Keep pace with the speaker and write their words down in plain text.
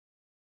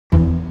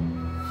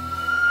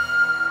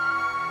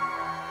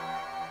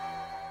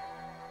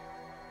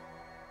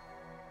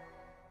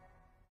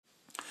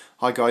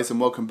Hi guys, and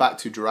welcome back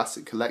to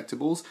Jurassic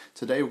Collectibles.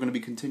 Today we're going to be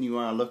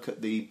continuing our look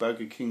at the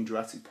Burger King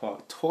Jurassic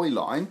Park toy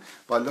line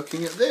by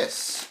looking at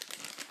this.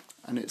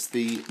 And it's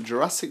the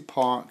Jurassic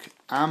Park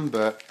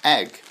Amber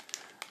Egg.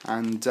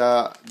 And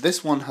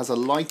this one has a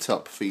light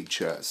up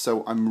feature,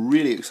 so I'm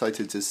really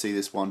excited to see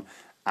this one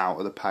out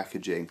of the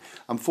packaging.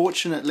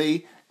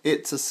 Unfortunately,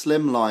 it's a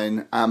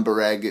slimline amber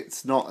egg.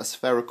 It's not a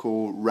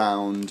spherical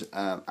round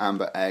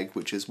amber egg,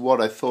 which is what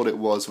I thought it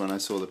was when I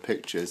saw the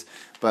pictures.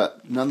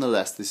 But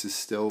nonetheless, this is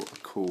still a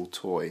cool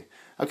toy.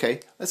 Okay,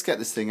 let's get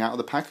this thing out of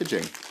the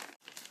packaging.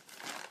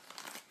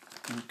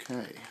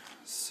 Okay,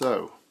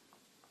 so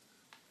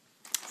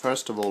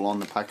first of all,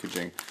 on the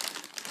packaging,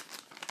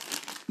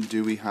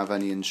 do we have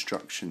any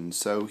instructions?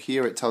 So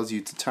here it tells you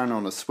to turn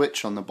on a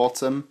switch on the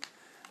bottom,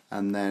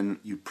 and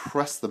then you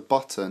press the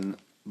button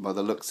by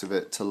the looks of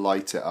it to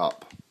light it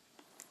up,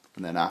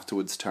 and then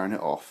afterwards turn it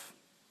off.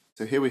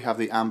 So here we have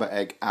the amber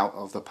egg out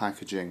of the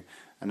packaging,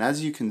 and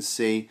as you can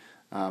see,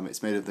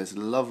 it's made of this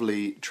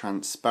lovely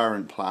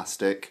transparent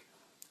plastic,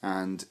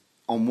 and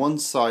on one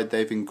side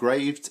they've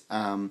engraved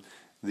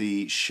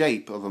the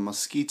shape of a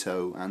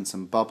mosquito and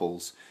some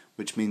bubbles,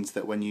 which means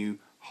that when you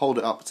hold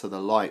it up to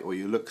the light or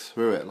you look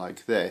through it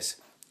like this,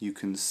 you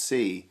can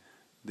see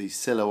the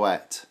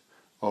silhouette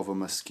of a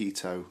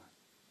mosquito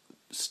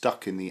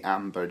stuck in the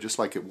amber, just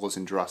like it was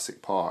in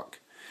Jurassic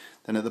Park.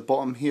 Then at the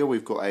bottom here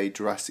we've got a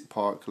Jurassic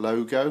Park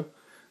logo.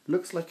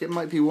 Looks like it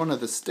might be one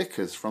of the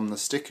stickers from the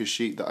sticker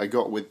sheet that I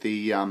got with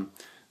the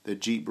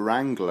Jeep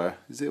Wrangler.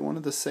 Is it one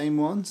of the same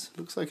ones?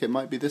 Looks like it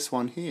might be this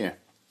one here.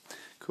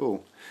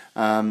 Cool.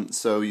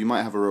 So you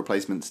might have a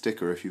replacement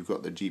sticker if you've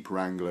got the Jeep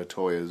Wrangler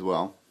toy as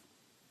well.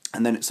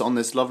 And then it's on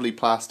this lovely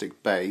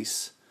plastic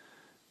base.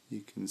 You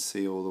can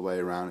see all the way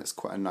around. It's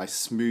quite a nice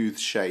smooth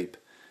shape.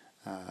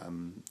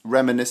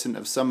 Reminiscent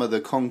of some of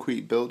the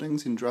concrete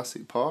buildings in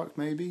Jurassic Park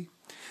maybe.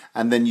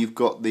 And then you've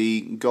got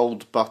the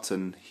gold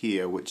button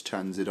here which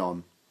turns it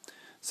on.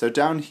 So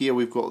down here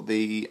we've got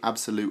the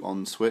absolute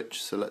on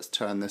switch, so let's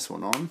turn this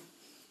one on.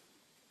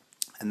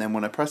 And then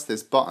when I press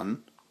this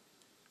button,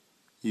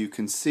 you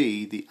can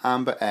see the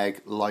amber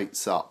egg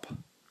lights up.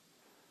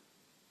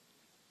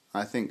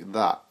 I think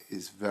that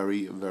is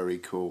very, very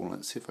cool.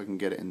 Let's see if I can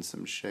get it in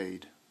some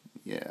shade.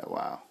 Yeah,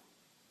 wow.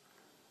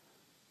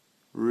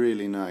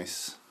 Really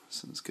nice.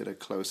 So let's get a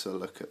closer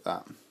look at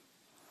that.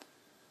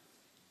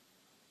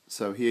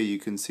 So here you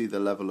can see the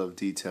level of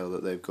detail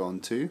that they've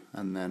gone to,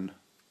 and then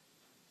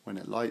when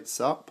it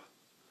lights up,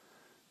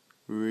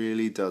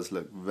 really does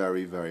look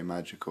very, very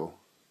magical.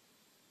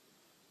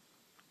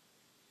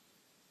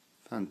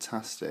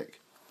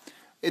 Fantastic.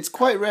 It's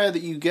quite rare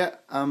that you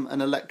get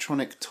an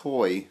electronic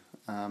toy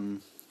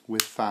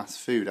with fast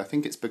food. I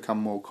think it's become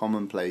more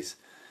commonplace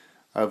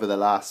over the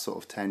last sort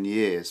of 10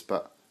 years,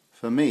 but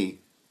for me,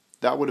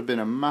 that would have been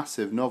a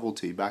massive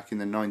novelty back in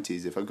the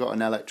 90s. If I got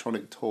an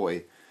electronic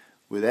toy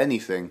with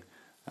anything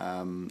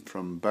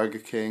from Burger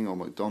King or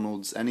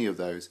McDonald's, any of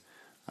those,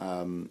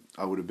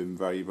 I would have been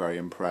very, very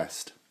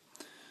impressed.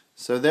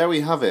 So there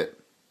we have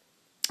it.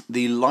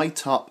 The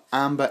light up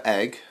amber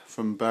egg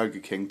from Burger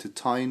King to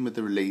tie in with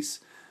the release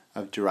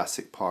of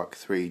Jurassic Park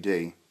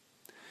 3D.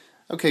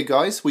 Okay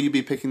guys, will you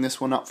be picking this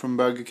one up from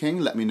Burger King?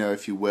 Let me know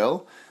if you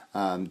will.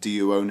 Do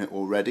you own it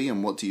already,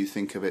 and what do you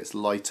think of its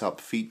light up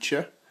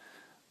feature?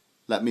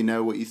 Let me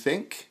know what you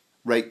think.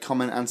 Rate,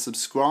 comment and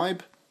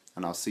subscribe,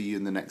 and I'll see you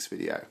in the next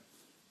video.